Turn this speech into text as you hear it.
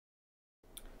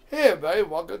Hey everybody,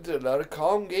 welcome to another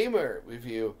Calm Gamer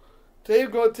review. Today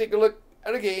we're going to take a look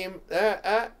at a game that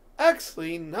I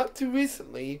actually not too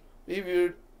recently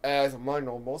reviewed as my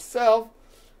normal self,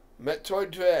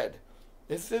 Metroid Dread.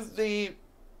 This is the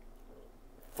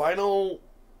final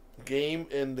game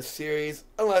in the series,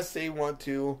 unless they want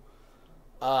to,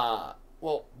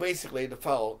 basically the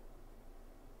final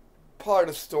part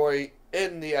of the story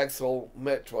in the actual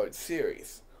Metroid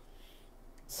series.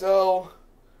 So,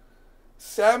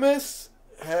 Samus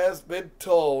has been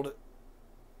told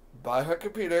by her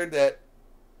computer that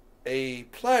a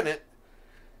planet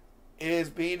is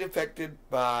being affected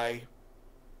by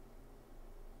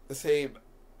the same,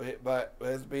 but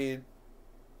is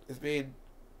being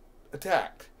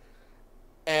attacked,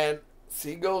 and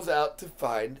she goes out to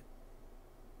find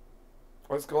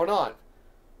what's going on.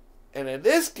 And in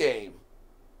this game,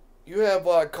 you have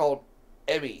what are called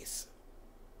enemies,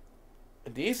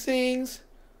 and these things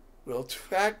will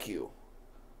track you.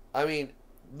 I mean,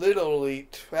 literally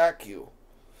track you.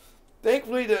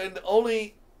 Thankfully, they're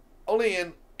only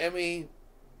in enemy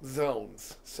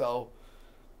zones. So,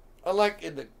 unlike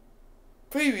in the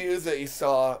previews that you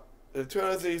saw, the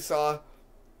trailers that you saw,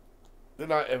 they're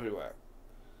not everywhere.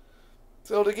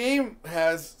 So the game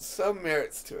has some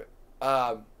merits to it.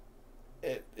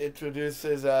 It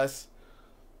introduces us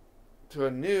to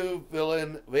a new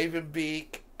villain,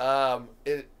 Ravenbeak.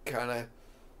 It kind of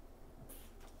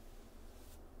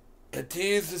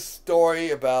continues the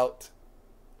story about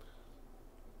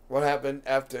what happened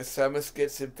after Samus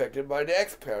gets infected by the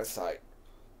X parasite.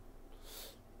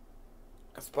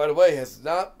 This, by the way, has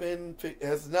not been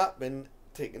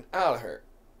taken out of her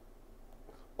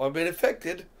or been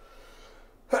affected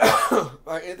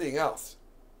by anything else.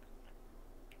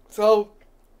 So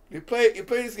you play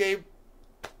this game.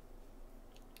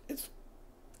 It's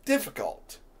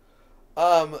difficult.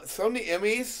 Some of the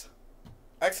enemies,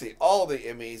 actually all the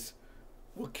enemies,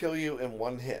 will kill you in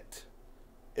one hit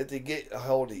if they get a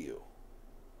hold of you,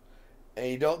 and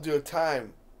you don't do a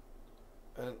timed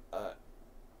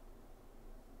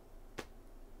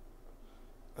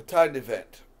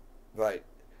event, right?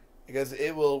 Because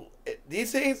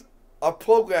these things are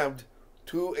programmed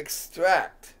to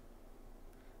extract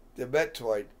the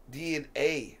Metroid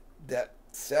DNA that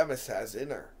Samus has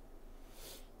in her.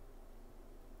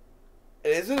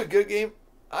 And is it a good game?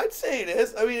 I'd say it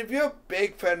is. I mean, if you're a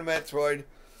big fan of Metroid,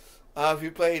 if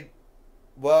you played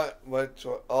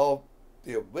all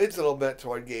the original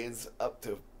Metroid games up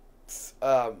to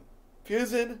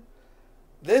Fusion,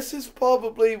 this is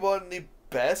probably one of the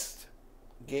best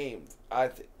games. I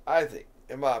think,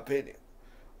 in my opinion.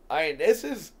 This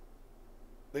is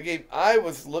the game I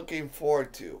was looking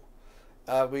forward to.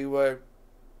 We were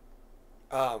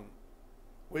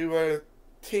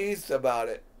teased about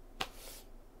it.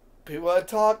 People had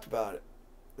talked about it.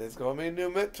 There's going to be a new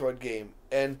Metroid game.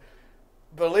 And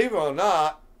believe it or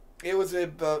not, it was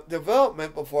in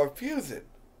development before Fusion.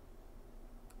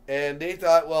 And they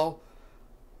thought, well,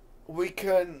 they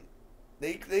couldn't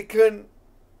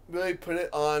really put it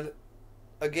on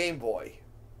a Game Boy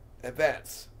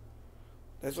Advance.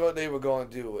 That's what they were going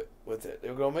to do with it. They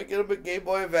were going to make it a Game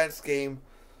Boy Advance game,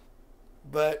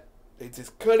 but they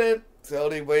just couldn't, so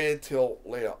they waited until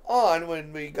later on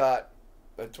when we got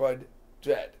Metroid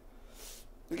Dread.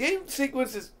 The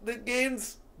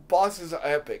game's bosses are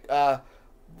epic.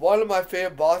 One of my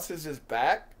favorite bosses is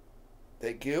back.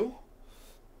 Thank you.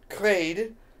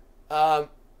 Kraid.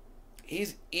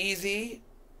 He's easy,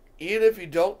 even if you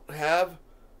don't have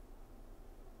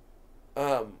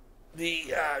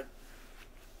the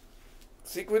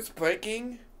sequence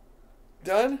breaking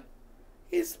done.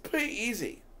 He's pretty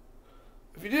easy.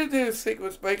 If you do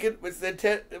sequence breaking, which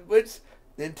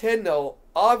Nintendo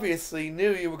obviously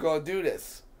knew you were going to do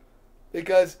this,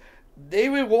 because they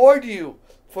reward you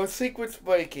for sequence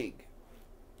breaking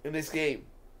in this game.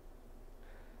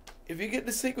 If you get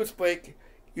the sequence break,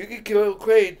 you can kill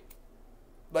Kraid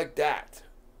like that.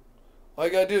 All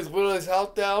you gotta do is whittle his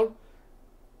health down,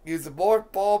 use the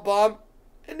ball bomb,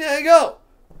 and there you go.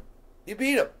 You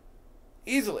beat him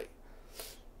easily.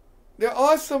 There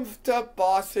are some tough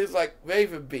bosses like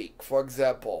Ravenbeak, for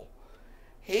example.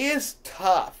 He is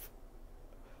tough.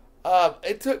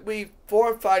 It took me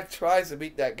 4 or 5 tries to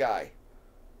beat that guy.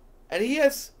 And he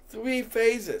has 3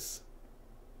 phases.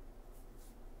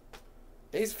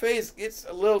 Each phase gets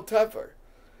a little tougher.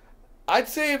 I'd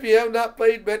say if you have not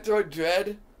played Metroid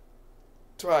Dread,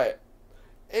 try it.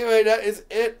 Anyway, that is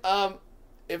it.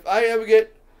 If I ever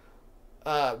get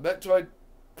Metroid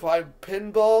Prime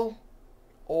Pinball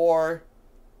or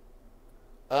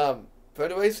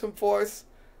Federation Force,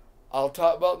 I'll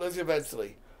talk about those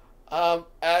eventually.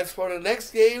 As for the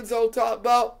next games I'll talk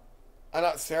about, I'm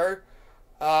not sure.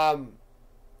 I've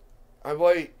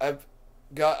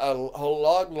got a whole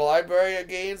long library of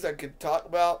games I could talk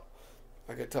about.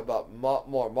 I could talk about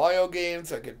more Mario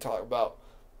games. I could talk about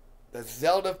the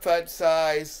Zelda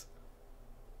franchise.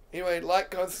 Anyway,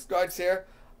 like, comment, subscribe, share.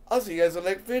 I'll see you guys in the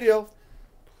next video.